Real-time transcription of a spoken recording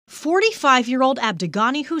45-year-old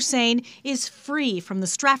Abdighani Hussein is free from the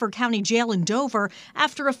Strafford County Jail in Dover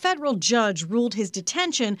after a federal judge ruled his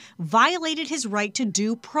detention violated his right to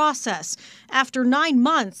due process. After 9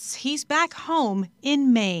 months, he's back home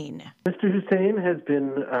in Maine. Mr. Hussein has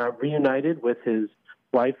been reunited with his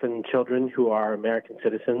wife and children who are American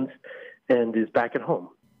citizens and is back at home.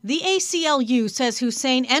 The ACLU says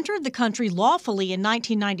Hussein entered the country lawfully in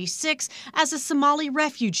 1996 as a Somali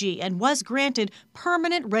refugee and was granted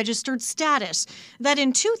permanent registered status. That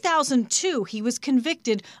in 2002 he was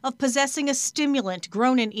convicted of possessing a stimulant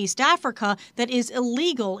grown in East Africa that is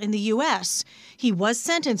illegal in the U.S. He was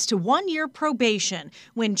sentenced to 1-year probation.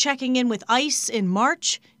 When checking in with ICE in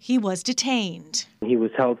March, he was detained. He was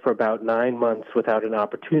held for about 9 months without an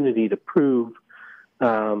opportunity to prove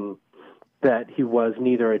that he was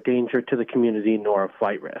neither a danger to the community nor a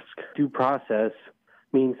flight risk. Due process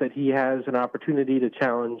means that he has an opportunity to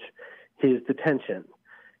challenge his detention,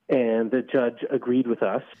 and the judge agreed with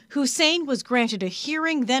us. Hussein was granted a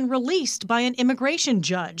hearing, then released by an immigration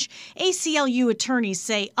judge. ACLU attorneys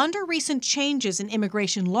say under recent changes in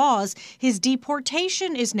immigration laws, his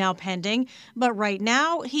deportation is now pending, but right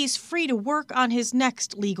now he's free to work on his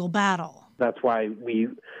next legal battle. That's why we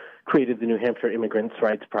created the New Hampshire Immigrants'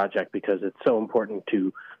 Rights Project, because it's so important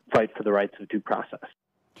to fight for the rights of due process.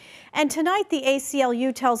 And tonight, the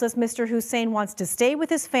ACLU tells us Mr. Hussein wants to stay with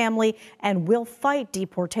his family and will fight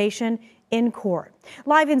deportation in court.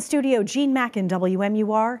 Live in studio, Jean Mackin,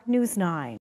 WMUR News 9.